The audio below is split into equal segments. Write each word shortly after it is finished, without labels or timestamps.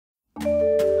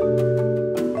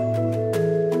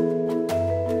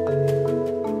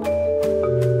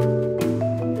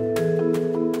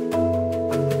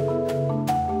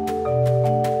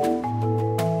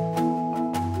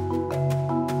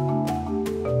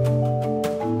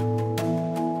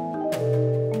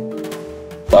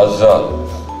Alza.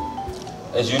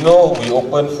 As you know, we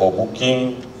opened for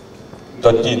booking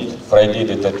 13th, Friday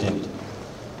the 13th.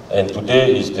 And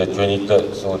today is the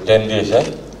 23rd, so 10 days.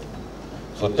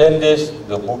 So 10 days,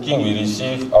 the booking we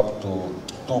received up to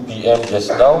 2 p.m.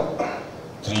 just now,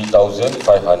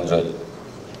 3,500.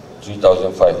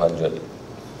 3,500.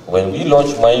 When we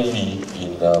launched MyV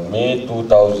in May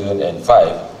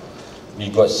 2005, we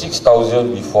got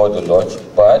 6,000 before the launch,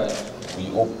 but we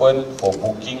opened for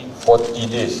booking 40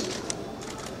 days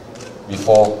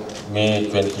before May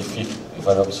 25th, if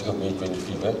I'm not mistaken, May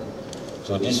 25th.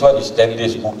 So this one is 10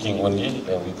 days booking only,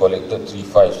 and we collected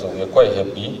 3,500, so we are quite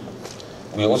happy.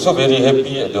 We are also very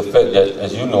happy at the fact that,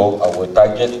 as you know, our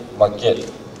target market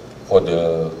for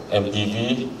the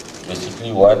MPV,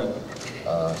 basically one,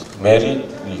 married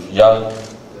with young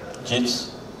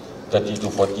kids, 30 to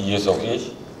 40 years of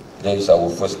age. That is our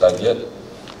first target.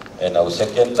 And our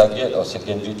second target, our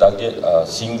secondary target are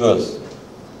singles,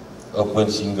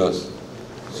 urban singles.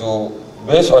 So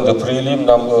based on the prelim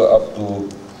number up to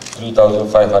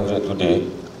 3,500 today,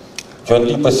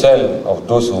 20% of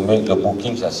those who make the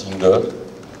bookings are single,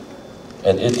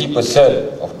 and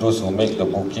 80% of those who make the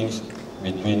bookings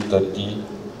between 30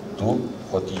 to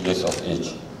 40 years of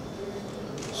age.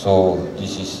 So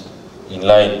this is in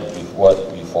line with what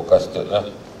we forecasted.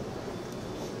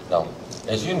 Now,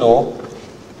 as you know,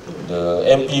 the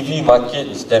MPV market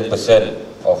is 10%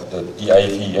 of the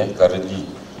TIV currently.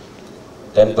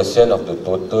 10% of the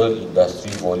total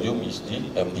industry volume is the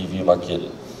MPV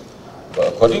market. But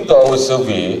according to our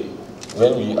survey,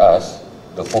 when we asked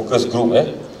the focus group,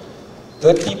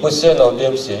 30% of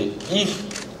them say if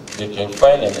they can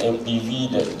find an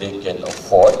MPV that they can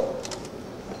afford,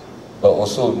 but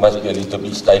also must be a little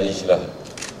bit stylish lah,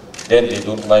 then they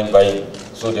don't mind buying.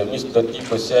 So that means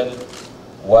 30%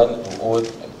 want to own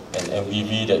an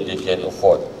MPV that they can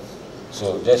afford.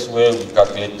 So that's where we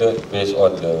calculated based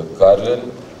on the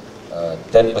current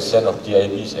 10% of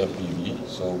TIV's MPV.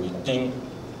 So we think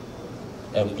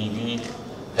MPV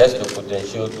has the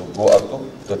potential to go up to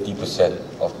 30%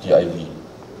 of TIV.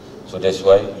 So that's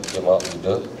why we came out with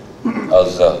the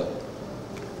Alza.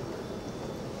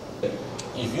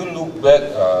 If you look back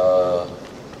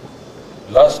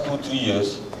last 2-3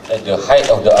 years, at the height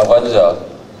of the Avanza,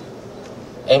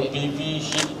 MPV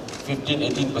hit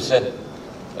 15-18%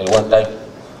 at one time,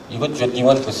 even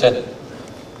 21%.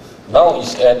 Now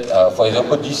it's at, for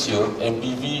example, this year,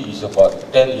 MPV is about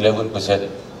 10-11%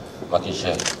 market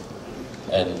share.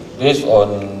 And based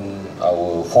on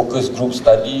our focus group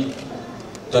study,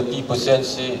 30%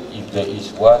 say if there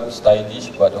is one stylish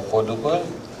but affordable,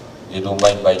 they don't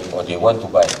mind buying, or they want to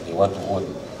buy, they want to own.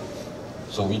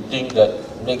 So we think that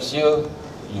next year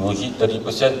you will hit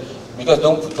 30%, because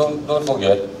don't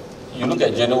forget, you look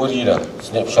at January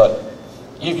snapshot.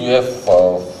 If you have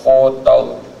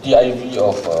 4,000 TIV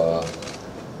of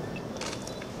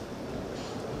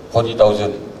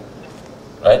 40,000,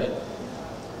 right?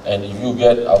 And if you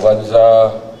get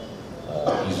Avanza,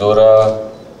 Izora,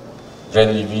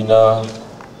 Grand Livina,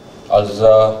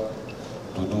 Alza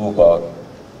to do about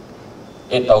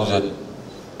 8,000,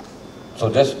 so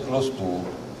that's close to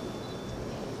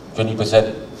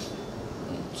 20%.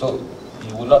 So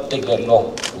it will not take that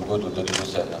long to go to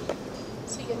 30%.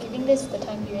 So you're giving this the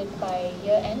time period by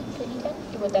year end 2010?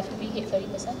 It will definitely hit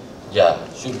 30%? Yeah,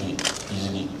 should be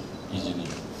easily.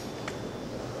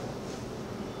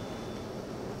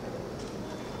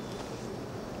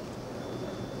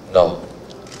 Now,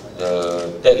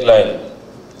 the tagline,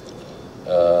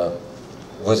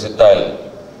 versatile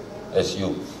as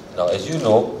you. Now, as you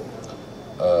know,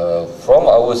 from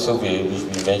our survey, which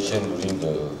we mentioned during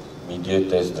the media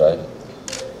test drive,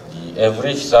 the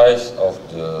average size of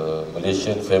the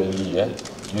Malaysian family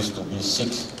used to be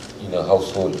 6 in a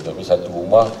household. That means satu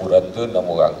rumah purata 6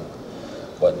 orang.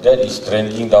 But that is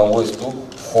trending downwards to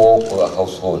 4 per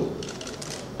household.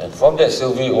 And from that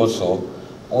survey also,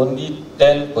 only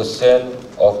 10%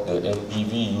 of the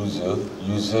MPV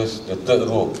uses the third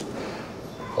row.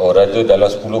 Or rather dalam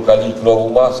 10 kali keluar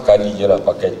rumah, sekali je lah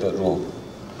pakai third row.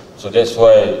 So that's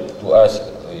why to us,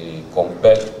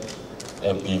 compact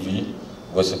MPV,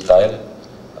 versatile,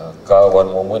 car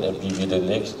one moment, MPV the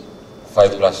next,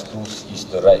 5+2 is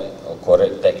the right or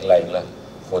correct tagline lah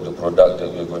for the product that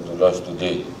we're going to launch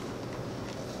today.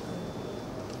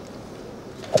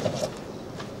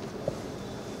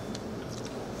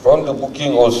 From the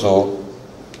booking also,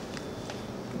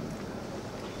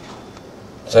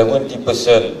 70%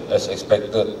 as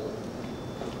expected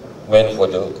went for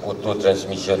the auto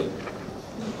transmission,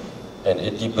 and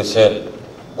 80%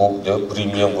 booked the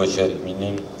premium version,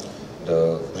 meaning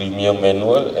the premium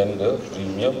manual and the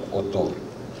premium auto.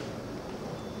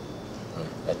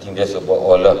 I think that's about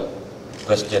all lah.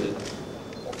 Question.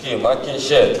 Okay, market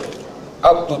share.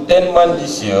 Up to 10 months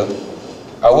this year,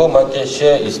 our market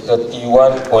share is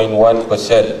 31.1%.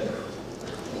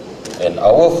 And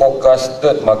our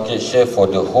forecasted market share for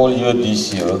the whole year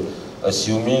this year,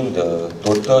 assuming the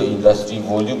total industry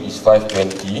volume is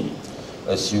 520,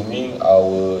 assuming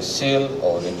our sale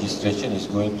or registration is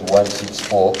going to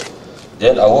 164,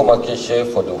 then our market share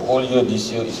for the whole year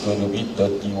this year is going to be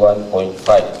 31.5.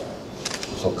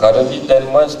 So currently 10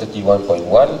 months 31.1,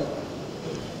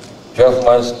 12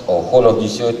 months or whole of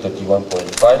this year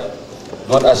 31.5.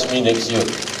 Don't ask me next year,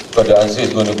 because the answer is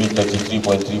going to be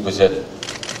 33.3%.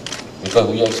 Because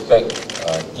we expect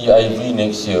TIV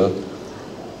next year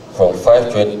from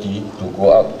 520 to go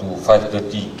up to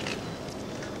 530,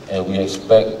 and we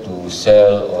expect to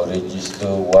sell or register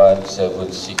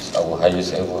 176, our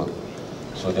highest ever.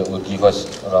 So that will give us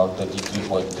around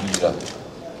 33.3 lah.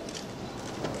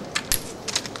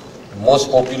 Most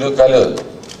popular colour,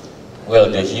 well,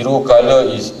 the hero colour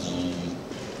is the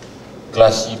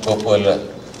classy purple lah.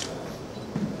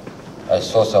 I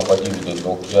saw somebody with the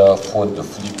Nokia phone, the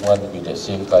flip one, with the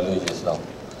same colour just now.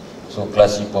 So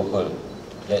classy purple,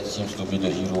 that seems to be the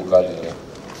hero colour.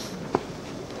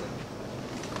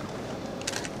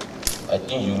 I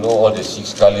think you know all the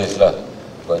 6 colours lah.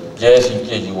 But just in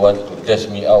case you want to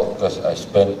test me out, because I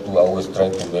spent 2 hours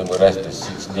trying to memorize the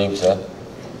 6 names.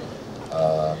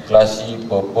 Classy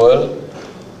purple,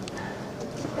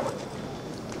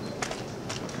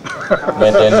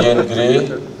 medallion grey,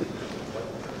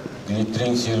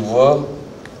 glittering silver,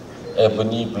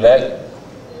 ebony black,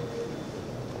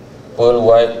 pearl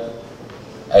white,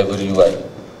 ivory white.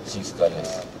 6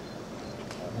 colors.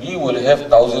 We will have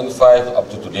 1,005 up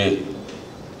to today,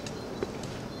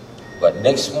 but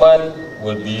next month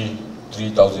will be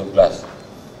 3,000 plus,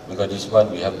 because this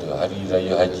month we have the Hari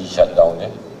Raya Haji shutdown.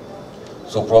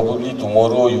 So probably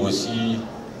tomorrow you will see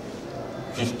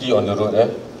 50 on the road.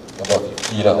 About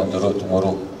 50 lah on the road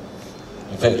tomorrow.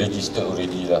 In fact, registered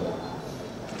already lah.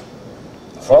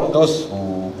 From those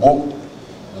who booked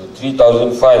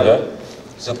 3,005,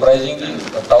 surprisingly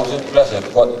 1,000 plus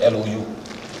have got LOU.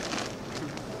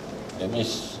 That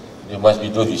means there must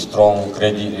be those with strong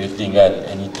credit rating and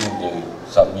anything they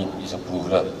submit is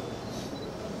approved lah.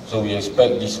 So we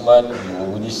expect this month we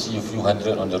will only see a few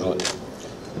hundred on the road.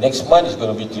 Next month is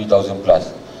going to be 3,000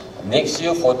 plus. Next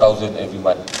year 4,000 every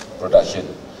month production.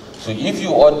 So if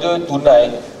you order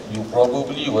tonight, you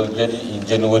probably will get it in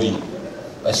January,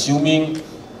 assuming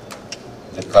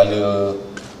the colour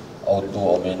auto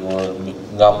or manual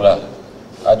ngam lah.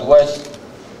 Otherwise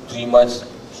 3 months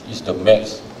is the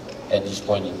max at this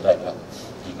point in time lah.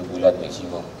 3 bulan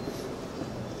maximum.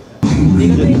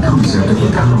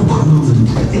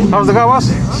 How's the car,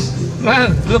 boss?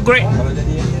 Well, look great.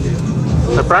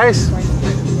 The price?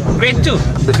 Great too.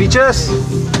 The features?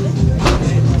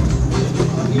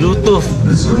 Bluetooth.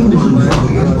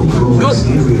 Good.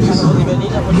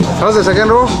 How's the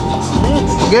second row?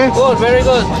 Okay? Good, very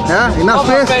good. Yeah, enough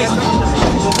space?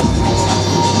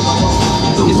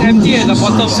 It's empty at the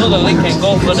bottom so the leg can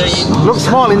go further in. Looks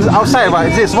small outside, but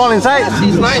is it small inside?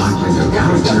 It's nice.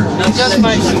 It's just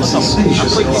nice.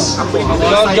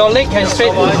 Your leg can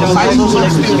straight. Yeah.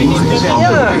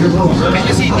 Can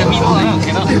you see in the middle?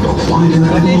 Cannot.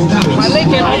 My leg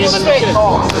can almost straight.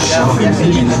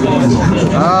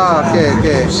 Ah,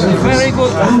 okay. Very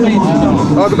good.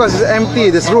 Oh, because it's empty.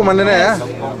 There's room under there.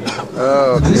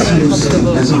 Oh, okay.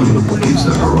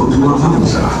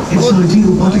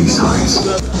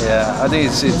 Yeah, I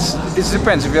think it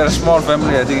depends. If you're a small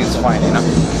family, I think it's fine, and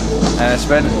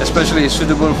especially it's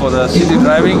suitable for the city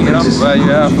driving, where you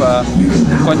have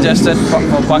congested for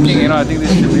parking. I think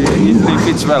this should be easily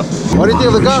fits well. What do you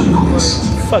think of the car?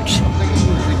 Fuck.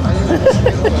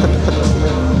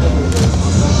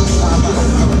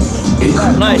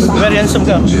 Nice, very handsome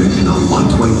car. Would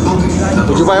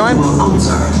you buy one?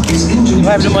 If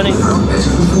I have the money.